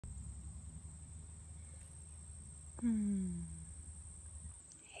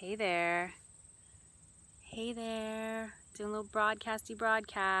Hey there. Hey there. Doing a little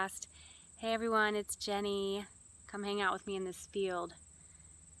broadcast. Hey everyone, it's Jenny. Come hang out with me in this field.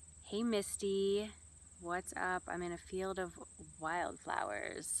 Hey Misty. What's up? I'm in a field of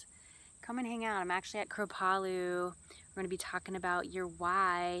wildflowers. Come and hang out. I'm actually at Kripalu. We're going to be talking about your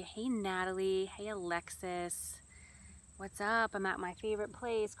why. Hey Natalie. Hey Alexis. What's up? I'm at my favorite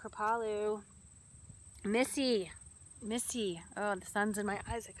place, Kripalu. Missy. Oh, the sun's in my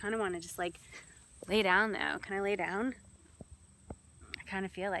eyes. I kind of want to just like lay down though. Can I lay down? I kind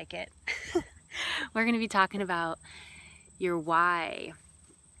of feel like it. We're going to be talking about your why.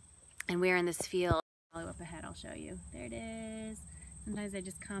 And we're in this field. I'll go up ahead, I'll show you. There it is. Sometimes I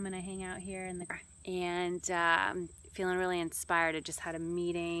just come and I hang out here in the car. And feeling really inspired. I just had a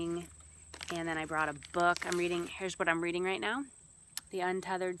meeting and then I brought a book. I'm reading, here's what I'm reading right now. The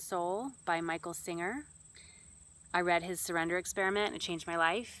Untethered Soul by Michael Singer. I read his Surrender Experiment and it changed my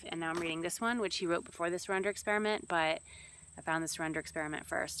life. And now I'm reading this one, which he wrote before the Surrender Experiment, but I found the Surrender Experiment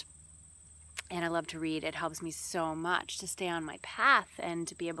first. And I love to read. It helps me so much to stay on my path and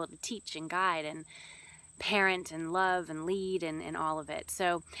to be able to teach and guide and parent and love and lead and all of it.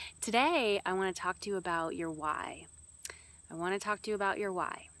 So today I want to talk to you about your why. So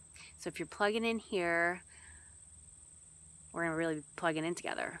if you're plugging in here, we're going to really be plugging in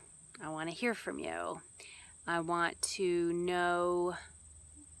together. I want to hear from you. I want to know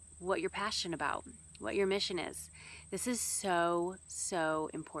what you're passionate about, what your mission is. This is so,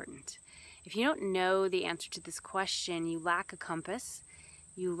 so important. If you don't know the answer to this question, you lack a compass,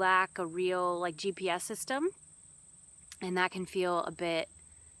 you lack a real like GPS system, and that can feel a bit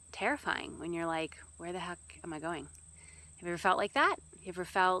terrifying when you're like, where the heck am I going? Have you ever felt like that? Have you ever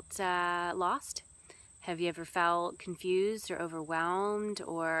felt lost? Have you ever felt confused or overwhelmed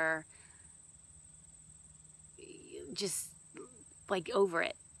or just like over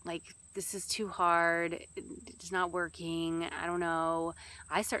it? Like, this is too hard, it's not working, I don't know.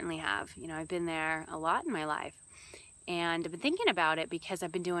 I certainly have. You know, I've been there a lot in my life. And I've been thinking about it because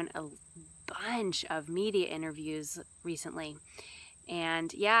I've been doing a bunch of media interviews recently.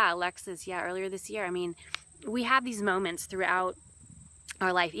 And yeah, Alexis, yeah, earlier this year, I mean, we have these moments throughout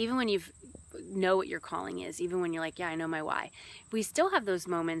our life, even when you know what your calling is, even when you're like, yeah, I know my why. We still have those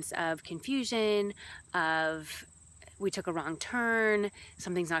moments of confusion, of we took a wrong turn,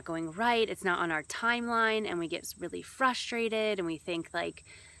 something's not going right, it's not on our timeline, and we get really frustrated and we think like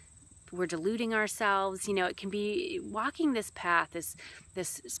we're deluding ourselves. You know, it can be walking this path,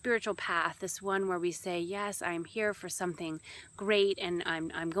 this spiritual path, this one where we say, yes, I'm here for something great and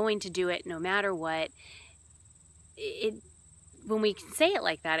I'm going to do it no matter what. When we say it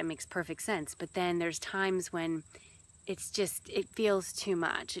like that, it makes perfect sense. But then there's times when it's just, it feels too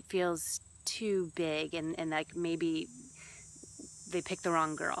much. It feels too big and like maybe they picked the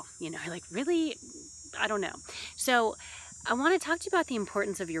wrong girl, you know, like really, I don't know. So I want to talk to you about the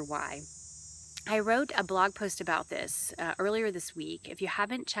importance of your why. I wrote a blog post about this earlier this week. If you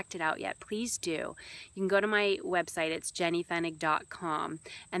haven't checked it out yet, please do. You can go to my website, it's jennyfenig.com,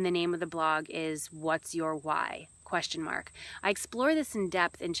 and the name of the blog is What's Your Why? ? I explore this in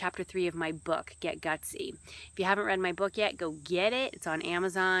depth in chapter 3 of my book, Get Gutsy. If you haven't read my book yet, go get it. It's on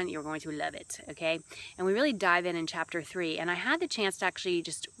Amazon. You're going to love it, okay? And we really dive in chapter 3. And I had the chance to actually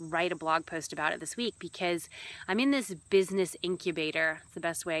just write a blog post about it this week because I'm in this business incubator. It's the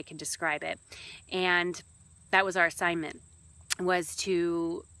best way I can describe it. And that was our assignment, was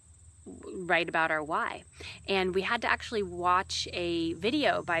to write about our why. And we had to actually watch a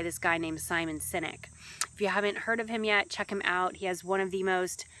video by this guy named Simon Sinek. If you haven't heard of him yet, check him out. He has one of the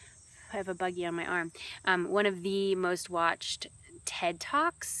most, I have a buggy on my arm, one of the most watched TED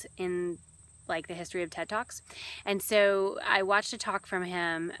Talks in like the history of TED Talks. And so I watched a talk from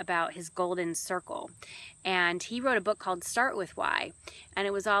him about his golden circle. And he wrote a book called Start With Why. And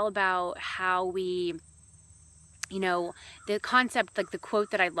it was all about how we, you know, the concept, like the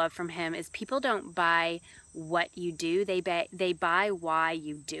quote that I love from him is people don't buy what you do, they buy why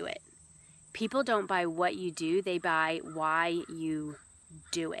you do it. People don't buy what you do, they buy why you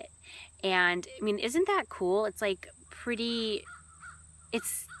do it. And I mean, isn't that cool? It's like pretty,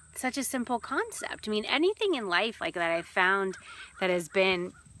 it's such a simple concept. I mean, anything in life like that I've found that has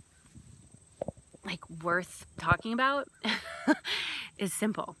been like worth talking about is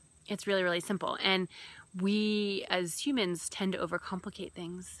simple. It's really, really simple. And we as humans tend to overcomplicate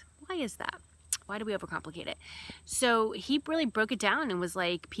things. Why is that? Why do we overcomplicate it? So he really broke it down and was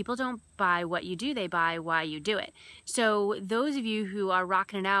like, people don't buy what you do, they buy why you do it. So those of you who are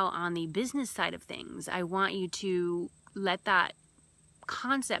rocking it out on the business side of things, I want you to let that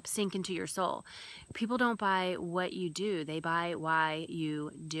concept sink into your soul. People don't buy what you do, they buy why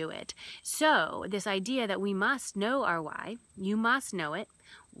you do it. So this idea that we must know our why, you must know it,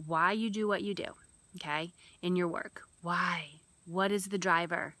 why you do what you do, okay, in your work. Why? What is the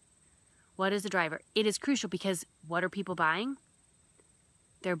driver? What is the driver? It is crucial because what are people buying?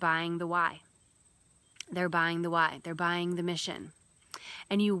 They're buying the why. They're buying the why. They're buying the mission.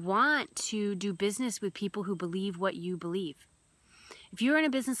 And you want to do business with people who believe what you believe. If you're in a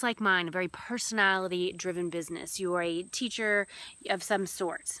business like mine, a very personality-driven business, you are a teacher of some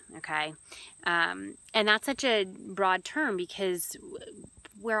sort, okay? And that's such a broad term because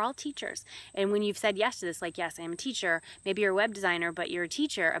we're all teachers. And when you've said yes to this, like, yes, I am a teacher, maybe you're a web designer, but you're a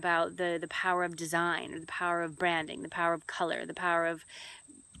teacher about the power of design, or the power of branding, the power of color, the power of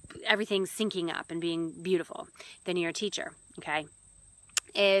everything syncing up and being beautiful, then you're a teacher, okay?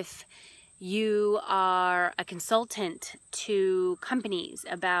 If you are a consultant to companies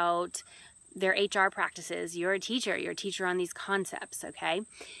about their HR practices, you're a teacher. You're a teacher on these concepts, okay?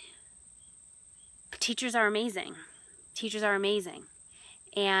 Teachers are amazing. Teachers are amazing.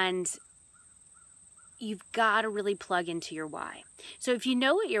 And you've got to really plug into your why. So if you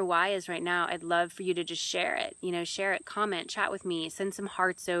know what your why is right now, I'd love for you to just share it. You know, share it, comment, chat with me, send some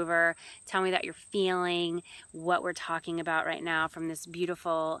hearts over, tell me that you're feeling what we're talking about right now from this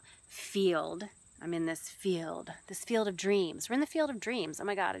beautiful field. I'm in this field of dreams. We're in the field of dreams. Oh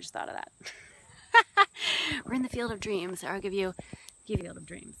my God, I just thought of that. We're in the field of dreams. I'll give you a field of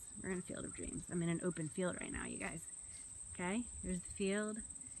dreams. We're in a field of dreams. I'm in an open field right now, you guys. Okay, there's the field.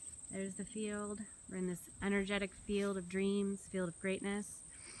 There's the field. We're in this energetic field of dreams, field of greatness.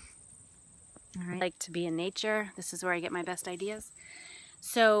 All right. I like to be in nature. This is where I get my best ideas.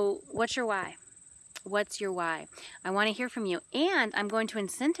 So what's your why? What's your why? I want to hear from you. And I'm going to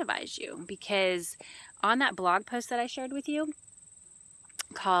incentivize you because on that blog post that I shared with you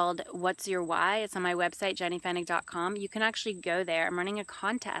called What's Your Why? It's on my website, jennyfenig.com. You can actually go there. I'm running a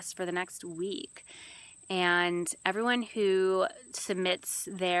contest for the next week. And everyone who submits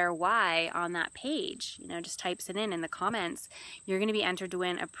their why on that page, you know, just types it in the comments, you're going to be entered to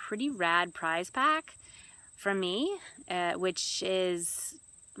win a pretty rad prize pack from me, which is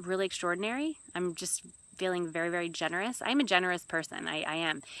really extraordinary. I'm just feeling very, very generous. I'm a generous person. I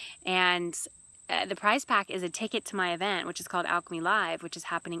am. And the prize pack is a ticket to my event, which is called Alchemy Live, which is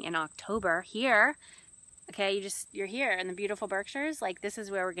happening in October here. Okay, you're here in the beautiful Berkshires. Like, this is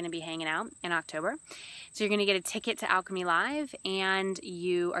where we're going to be hanging out in October. So you're going to get a ticket to Alchemy Live, and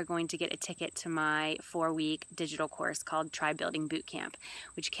you are going to get a ticket to my 4-week digital course called Tribe Building Bootcamp,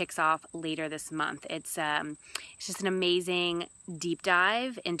 which kicks off later this month. It's just an amazing deep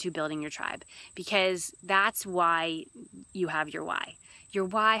dive into building your tribe, because that's why you have your why. Your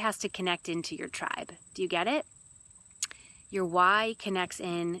why has to connect into your tribe. Do you get it? Your why connects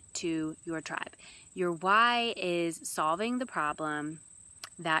into your tribe. Your why is solving the problem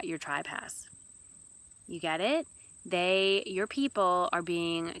that your tribe has. You get it? Your people are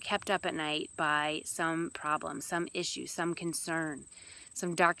being kept up at night by some problem, some issue, some concern,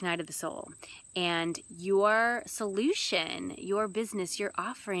 some dark night of the soul. And your solution, your business, your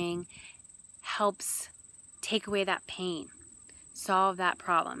offering helps take away that pain, solve that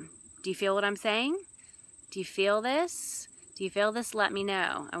problem. Do you feel what I'm saying? Do you feel this? Do you feel this? Let me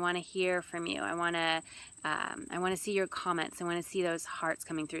know. I want to hear from you. I want to see your comments. I want to see those hearts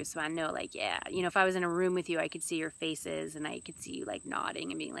coming through, so I know, like, yeah, you know, if I was in a room with you, I could see your faces and I could see you like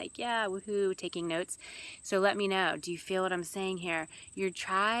nodding and being like, yeah, woohoo, taking notes. So let me know. Do you feel what I'm saying here? Your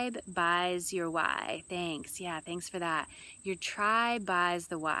tribe buys your why. Thanks. Yeah, thanks for that. Your tribe buys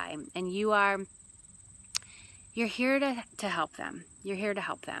the why, and you're here to help them. You're here to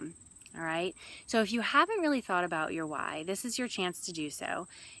help them. All right. So if you haven't really thought about your why, this is your chance to do so.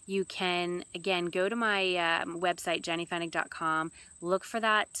 You can, again, go to my website, jennyfenig.com, look for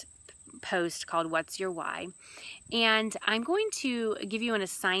that post called What's Your Why? And I'm going to give you an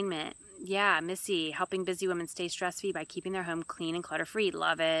assignment. Yeah, Missy, helping busy women stay stress-free by keeping their home clean and clutter-free.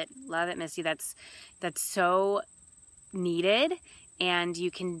 Love it. Love it, Missy. That's so needed. And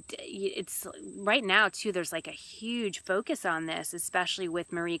it's right now too, there's like a huge focus on this, especially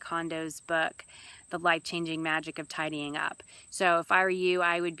with Marie Kondo's book, The Life-Changing Magic of Tidying Up. So if I were you,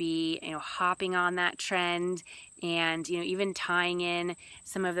 I would be, hopping on that trend and, even tying in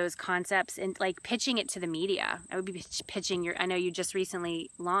some of those concepts and like pitching it to the media. I would be pitching I know you just recently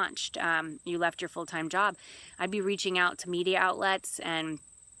launched, you left your full-time job. I'd be reaching out to media outlets and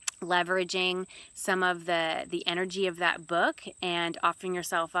leveraging some of the energy of that book and offering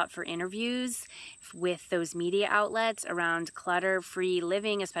yourself up for interviews with those media outlets around clutter-free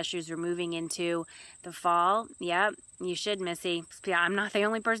living, especially as we're moving into the fall. Yep, you should, Missy. Yeah, I'm not the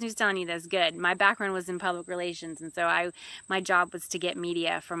only person who's telling you this. Good. My background was in public relations, and so my job was to get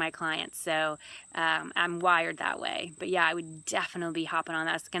media for my clients. So I'm wired that way. But yeah, I would definitely be hopping on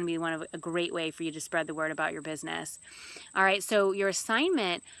that. It's going to be a great way for you to spread the word about your business. All right, so your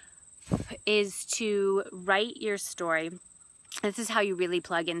assignment is to write your story. This is how you really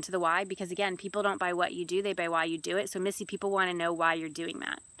plug into the why, because again, people don't buy what you do, they buy why you do it. So Missy, people want to know why you're doing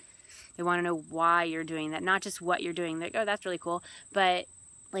that. They want to know why you're doing that, not just what you're doing. They're like, oh, that's really cool, but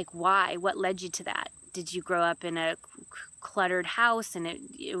like why? What led you to that? Did you grow up in a cluttered house and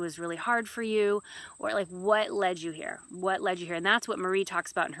it was really hard for you? Or like, what led you here? What led you here? And that's what Marie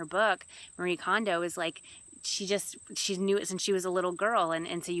talks about in her book. Marie Kondo is like, she knew it since she was a little girl.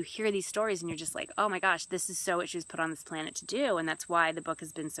 And so you hear these stories and you're just like, oh my gosh, this is so what she was put on this planet to do. And that's why the book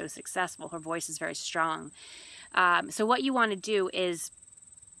has been so successful. Her voice is very strong. So what you want to do is,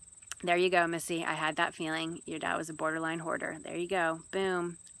 there you go, Missy. I had that feeling. Your dad was a borderline hoarder. There you go.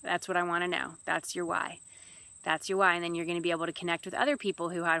 Boom. That's what I want to know. That's your why. That's your why. And then you're going to be able to connect with other people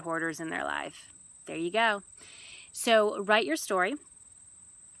who had hoarders in their life. There you go. So write your story.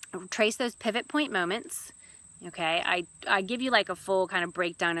 Trace those pivot point moments. Okay, I give you like a full kind of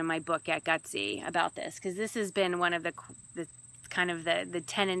breakdown in my book at Gutsy about this, because this has been one of the kind of the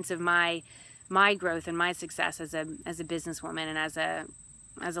tenets of my growth and my success as a businesswoman and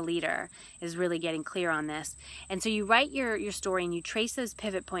as a leader, is really getting clear on this. And so you write your story and you trace those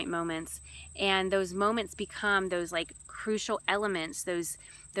pivot point moments, and those moments become those like crucial elements, those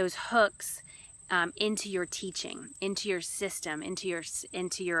hooks into your teaching, into your system, into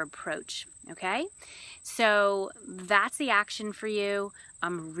your approach. Okay, so that's the action for you.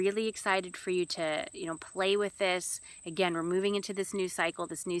 I'm really excited for you to play with this. Again, we're moving into this new cycle,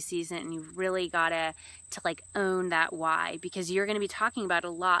 this new season, and you've really got to like own that why, because you're going to be talking about it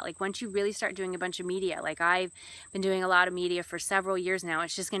a lot. Like once you really start doing a bunch of media, like I've been doing a lot of media for several years now,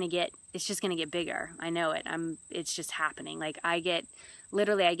 it's just going to get bigger. I know it. It's just happening. Like I get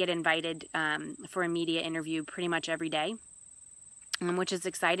invited for a media interview pretty much every day. Which is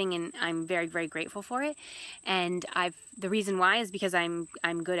exciting, and I'm very, very grateful for it. And the reason why is because I'm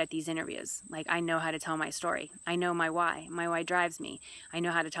good at these interviews. Like I know how to tell my story. I know my why. My why drives me. I know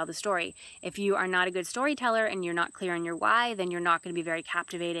how to tell the story. If you are not a good storyteller and you're not clear on your why, then you're not going to be very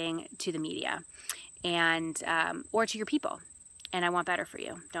captivating to the media and or to your people. And I want better for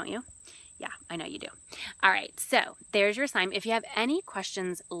you, don't you? Yeah, I know you do. All right, so there's your assignment. If you have any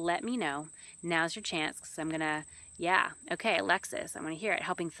questions, let me know. Now's your chance, because I'm gonna. Yeah. Okay, Alexis, I want to hear it.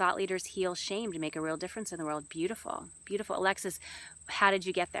 Helping thought leaders heal shame to make a real difference in the world. Beautiful. Beautiful. Alexis, how did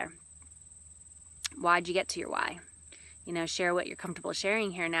you get there? Why'd you get to your why? Share what you're comfortable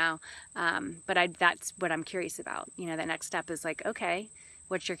sharing here now. But that's what I'm curious about. The next step is like, okay,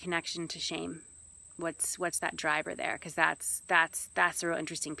 what's your connection to shame? What's that driver there? Because that's a real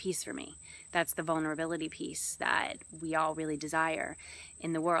interesting piece for me. That's the vulnerability piece that we all really desire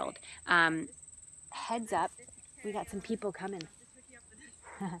in the world. Heads up. We got some people coming.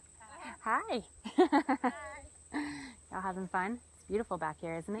 Hi. Y'all having fun? It's beautiful back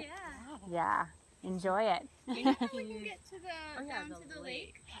here, isn't it? Yeah. Enjoy it. When you get to down to the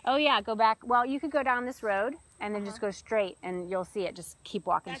lake? Oh yeah, go back. Well, you could go down this road and then just go straight, and you'll see it. Just keep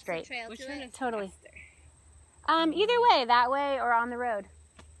walking straight. Which one is totally. Either way, that way or on the road.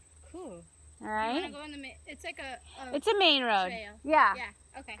 Cool. All right. You wanna go in it's like it's a main road. Trail. Yeah.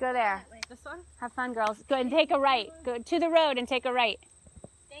 Yeah. Okay. Go there. This one? Have fun, girls. Go and take a right. Go to the road and take a right.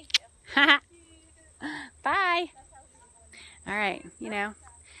 Thank you. Bye. All right.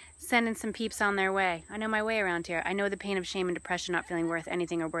 Sending some peeps on their way. I know my way around here. I know the pain of shame and depression, not feeling worth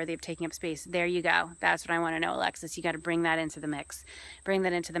anything or worthy of taking up space. There you go. That's what I want to know, Alexis. You got to bring that into the mix. Bring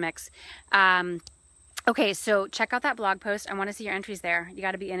that into the mix. Okay, so check out that blog post. I want to see your entries there. You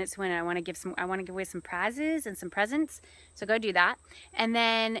got to be in it to win it. I want to give away some prizes and some presents. So go do that. And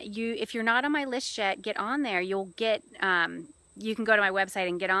then if you're not on my list yet, get on there. You'll get, you can go to my website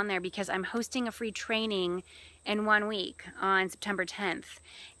and get on there, because I'm hosting a free training in 1 week on September 10th.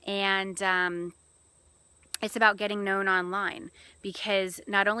 And It's about getting known online, because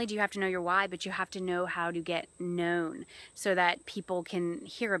not only do you have to know your why, but you have to know how to get known so that people can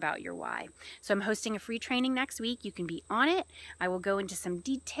hear about your why. So I'm hosting a free training next week. You can be on it. I will go into some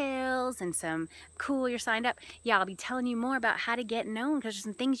details and some cool, you're signed up. Yeah, I'll be telling you more about how to get known, because there's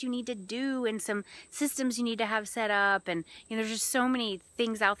some things you need to do and some systems you need to have set up. And there's just so many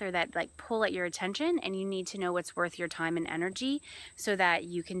things out there that like pull at your attention, and you need to know what's worth your time and energy so that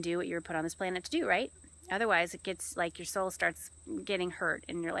you can do what you're put on this planet to do, right? Otherwise, it gets like your soul starts getting hurt,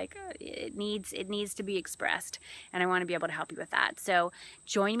 and you're like, oh, it needs to be expressed, and I want to be able to help you with that. So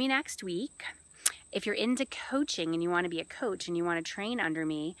join me next week. If you're into coaching and you want to be a coach and you want to train under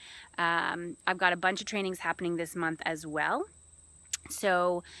me, I've got a bunch of trainings happening this month as well.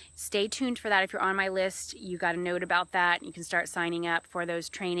 So stay tuned for that. If you're on my list, you got a note about that. You can start signing up for those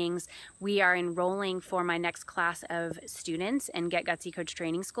trainings. We are enrolling for my next class of students in Get Gutsy Coach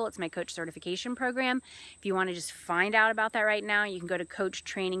Training School. It's my coach certification program. If you want to just find out about that right now, you can go to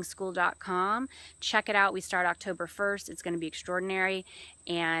coachtrainingschool.com. Check it out. We start October 1st. It's going to be extraordinary.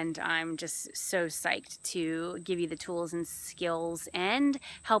 And I'm just so psyched to give you the tools and skills and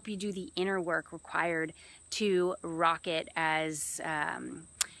help you do the inner work required to rock it as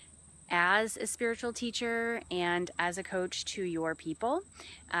a spiritual teacher and as a coach to your people.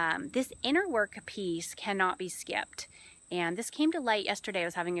 This inner work piece cannot be skipped. And this came to light yesterday. I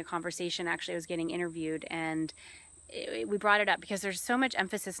was having a conversation, actually I was getting interviewed, and we brought it up because there's so much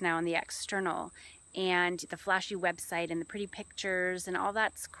emphasis now on the external and the flashy website and the pretty pictures, and all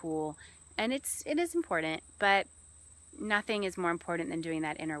that's cool. And it is important, but nothing is more important than doing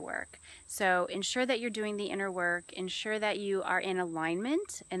that inner work. So ensure that you're doing the inner work, ensure that you are in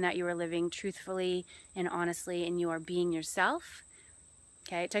alignment and that you are living truthfully and honestly, and you are being yourself.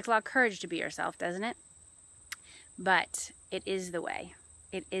 Okay, it takes a lot of courage to be yourself, doesn't it? But it is the way.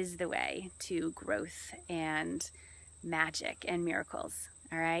 It is the way to growth and magic and miracles.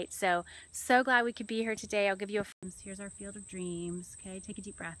 All right, so glad we could be here today. I'll give you here's our field of dreams. Okay, take a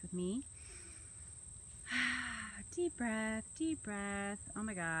deep breath with me. Deep breath, deep breath. Oh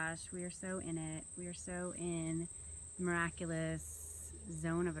my gosh, we are so in it. We are so in the miraculous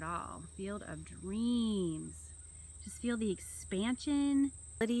zone of it all. Field of dreams. Just feel the expansion,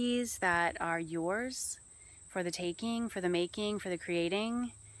 abilities that are yours for the taking, for the making, for the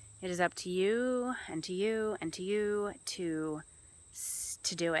creating. It is up to you and to you and to you to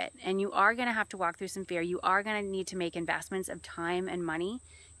do it. And you are going to have to walk through some fear. You are going to need to make investments of time and money.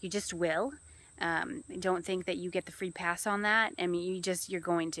 You just will. Don't think that you get the free pass on that. I mean, you're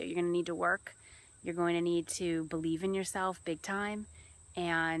going to need to work. You're going to need to believe in yourself big time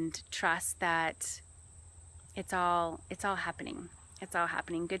and trust that it's all happening. It's all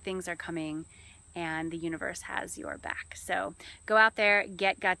happening. Good things are coming, and the universe has your back. So go out there,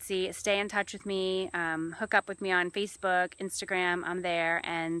 get gutsy, stay in touch with me, hook up with me on Facebook, Instagram, I'm there,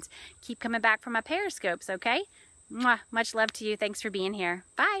 and keep coming back for my Periscopes, okay? Mwah. Much love to you. Thanks for being here.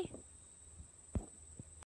 Bye.